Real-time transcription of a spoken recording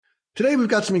Today we've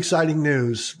got some exciting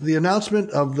news. The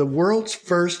announcement of the world's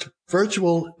first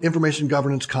virtual information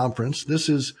governance conference. This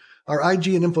is our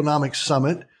IG and Infonomics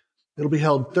Summit. It'll be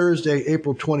held Thursday,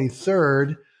 April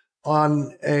 23rd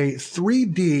on a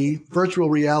 3D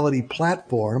virtual reality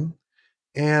platform.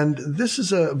 And this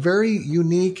is a very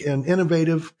unique and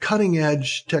innovative cutting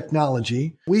edge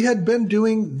technology. We had been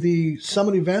doing the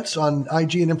summit events on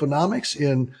IG and Infonomics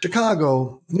in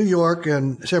Chicago, New York,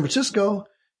 and San Francisco.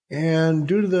 And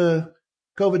due to the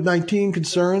COVID-19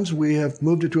 concerns, we have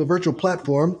moved it to a virtual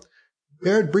platform.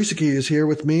 Baird Brieske is here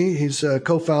with me. He's a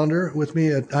co-founder with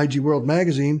me at IG World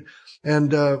Magazine.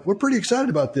 And we're pretty excited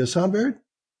about this, huh, Baird?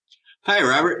 Hi,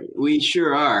 Robert. We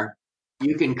sure are.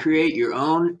 You can create your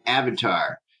own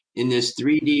avatar. In this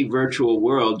 3D virtual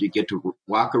world, you get to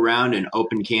walk around an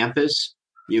open campus.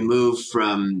 You move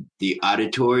from the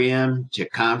auditorium to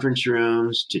conference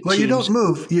rooms to Well, you don't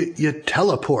move. You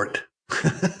teleport.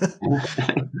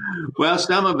 Well,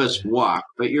 some of us walk,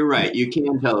 but you're right. You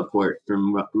can teleport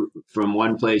from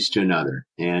one place to another.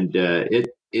 And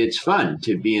it's fun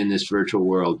to be in this virtual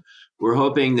world. We're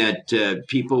hoping that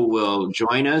people will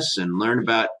join us and learn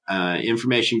about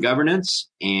information governance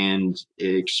and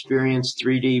experience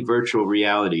 3D virtual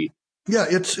reality. Yeah,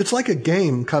 it's like a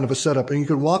game kind of a setup. And you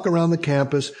can walk around the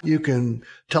campus. You can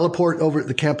teleport over.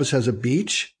 The campus has a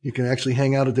beach. You can actually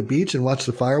hang out at the beach and watch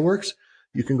the fireworks.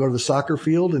 You can go to the soccer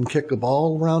field and kick a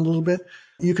ball around a little bit.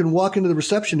 You can walk into the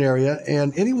reception area,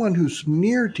 and anyone who's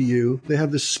near to you, they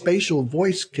have this spatial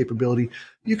voice capability.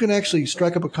 You can actually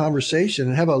strike up a conversation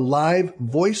and have a live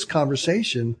voice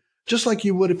conversation, just like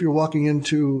you would if you're walking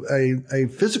into a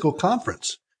physical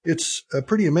conference. It's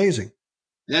pretty amazing.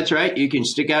 That's right. You can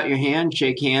stick out your hand,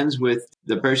 shake hands with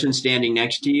the person standing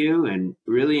next to you, and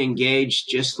really engage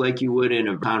just like you would in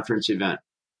a conference event.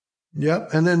 Yep.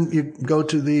 And then you go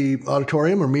to the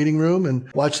auditorium or meeting room and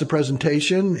watch the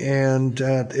presentation, and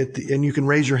you can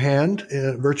raise your hand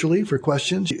virtually for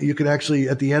questions. You can actually,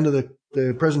 at the end of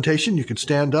the presentation, you can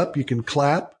stand up, you can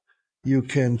clap, you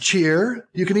can cheer,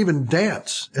 you can even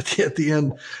dance at the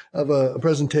end of a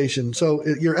presentation. So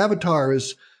your avatar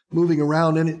is moving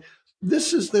around, and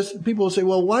this people will say,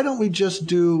 well, why don't we just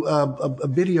do a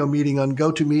video meeting on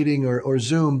GoToMeeting or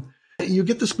Zoom? You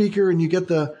get the speaker and you get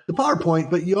the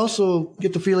PowerPoint, but you also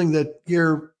get the feeling that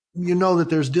you know that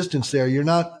there's distance there. You're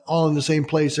not all in the same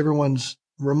place. Everyone's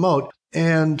remote.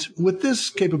 And with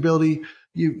this capability,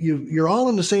 you're all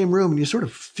in the same room and you sort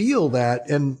of feel that.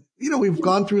 And, we've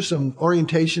gone through some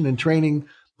orientation and training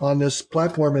on this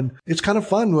platform, and it's kind of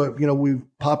fun. We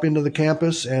pop into the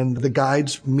campus and the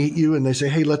guides meet you and they say,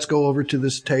 hey, let's go over to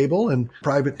this table and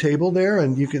private table there,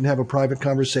 and you can have a private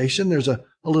conversation. There's a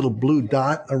little blue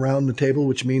dot around the table,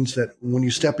 which means that when you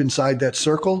step inside that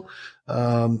circle,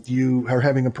 you are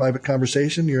having a private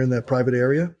conversation. You're in that private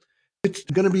area. It's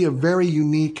going to be a very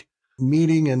unique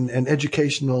meeting and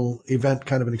educational event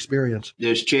kind of an experience.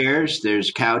 There's chairs, there's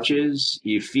couches.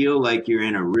 You feel like you're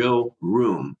in a real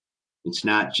room. It's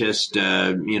not just,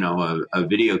 a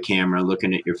video camera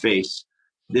looking at your face.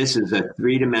 This is a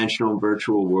three-dimensional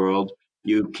virtual world.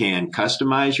 You can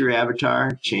customize your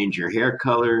avatar, change your hair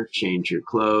color, change your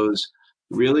clothes,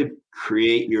 really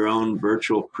create your own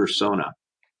virtual persona.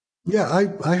 Yeah,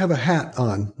 I have a hat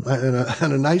on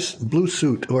and a nice blue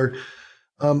suit,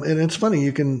 and it's funny.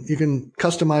 You can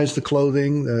customize the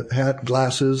clothing, the hat,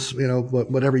 glasses,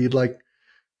 whatever you'd like.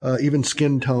 Even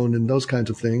skin tone and those kinds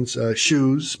of things,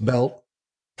 shoes, belt,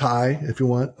 tie, if you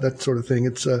want, that sort of thing.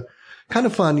 It's kind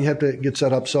of fun. You have to get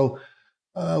set up. So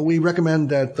we recommend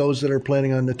that those that are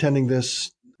planning on attending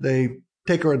this, they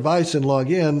take our advice and log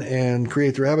in and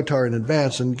create their avatar in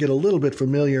advance and get a little bit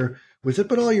familiar with it.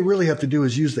 But all you really have to do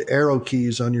is use the arrow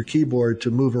keys on your keyboard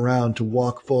to move around, to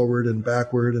walk forward and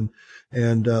backward and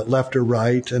left or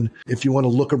right. And if you want to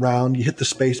look around, you hit the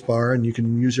space bar, and you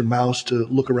can use your mouse to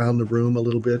look around the room a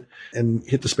little bit and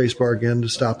hit the space bar again to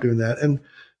stop doing that. And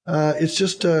it's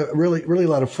just really, really a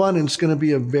lot of fun. And it's going to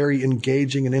be a very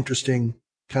engaging and interesting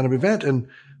kind of event. And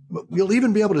you'll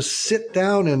even be able to sit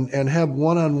down and have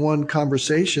one-on-one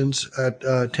conversations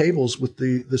at tables with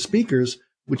the speakers,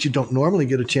 which you don't normally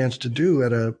get a chance to do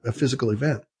at a physical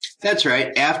event. That's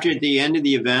right. After the end of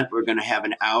the event, we're going to have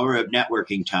an hour of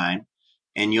networking time.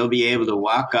 And you'll be able to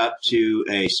walk up to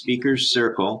a speaker's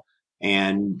circle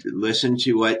and listen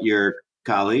to what your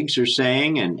colleagues are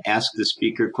saying and ask the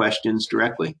speaker questions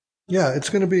directly. Yeah, it's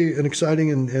going to be an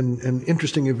exciting and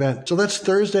interesting event. So that's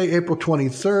Thursday, April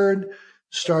 23rd,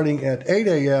 starting at 8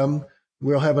 a.m.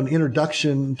 We'll have an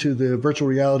introduction to the virtual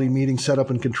reality meeting setup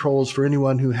and controls for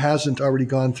anyone who hasn't already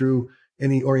gone through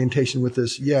any orientation with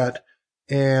this yet.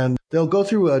 And they'll go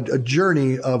through a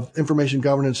journey of information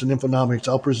governance and infonomics.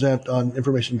 I'll present on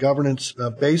information governance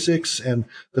basics and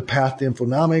the path to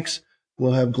infonomics.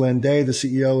 We'll have Glenn Day, the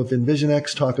CEO of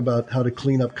EnvisionX, talk about how to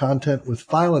clean up content with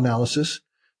file analysis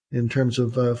in terms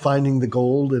of finding the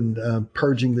gold and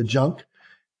purging the junk.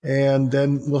 And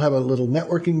then we'll have a little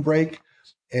networking break.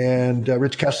 And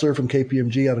Rich Kessler from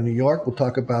KPMG out of New York will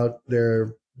talk about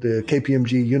the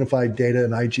KPMG Unified Data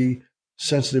and IG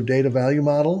Sensitive Data Value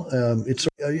Model. It's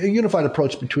a unified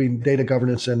approach between data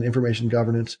governance and information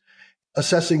governance,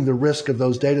 assessing the risk of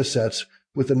those data sets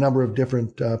with a number of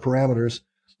different parameters.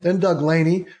 Then Doug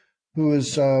Laney, who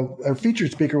is our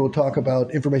featured speaker, will talk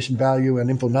about information value and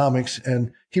infonomics.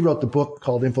 And he wrote the book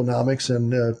called Infonomics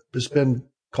and has been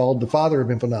called the father of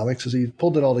infonomics, as he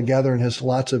pulled it all together and has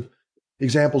lots of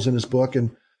examples in his book.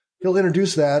 And he'll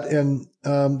introduce that. And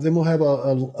then we'll have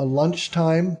a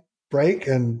lunchtime break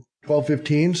and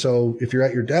 12:15. So if you're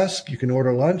at your desk, you can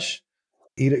order lunch,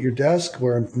 eat at your desk,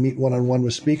 or meet one-on-one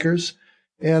with speakers.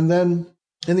 And then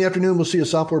in the afternoon, we'll see a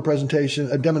software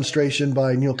presentation, a demonstration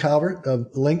by Neil Calvert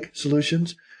of Link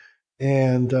Solutions.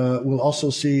 And we'll also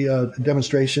see a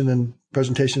demonstration and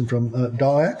presentation from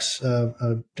DawX,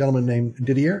 a gentleman named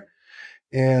Didier.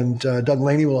 And Doug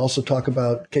Laney will also talk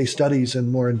about case studies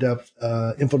and more in-depth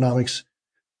infonomics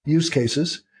use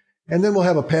cases. And then we'll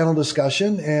have a panel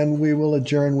discussion, and we will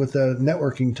adjourn with a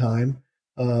networking time,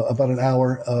 about an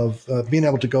hour of being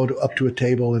able to go up to a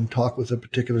table and talk with a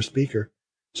particular speaker.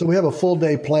 So we have a full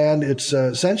day planned. It's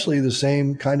essentially the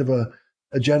same kind of a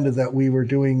agenda that we were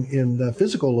doing in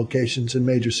physical locations in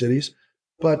major cities.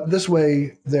 But this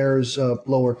way, there's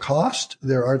lower cost.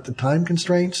 There aren't the time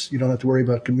constraints. You don't have to worry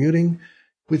about commuting.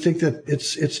 We think that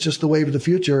it's just the wave of the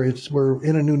future. We're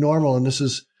in a new normal, and this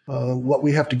is what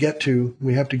we have to get to.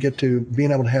 We have to get to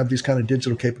being able to have these kind of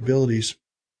digital capabilities.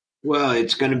 Well,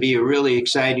 it's going to be a really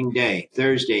exciting day.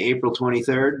 Thursday, April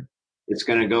 23rd. It's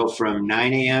going to go from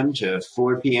 9 a.m. to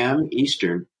 4 p.m.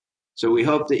 Eastern. So we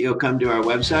hope that you'll come to our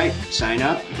website, sign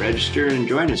up, register, and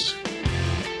join us.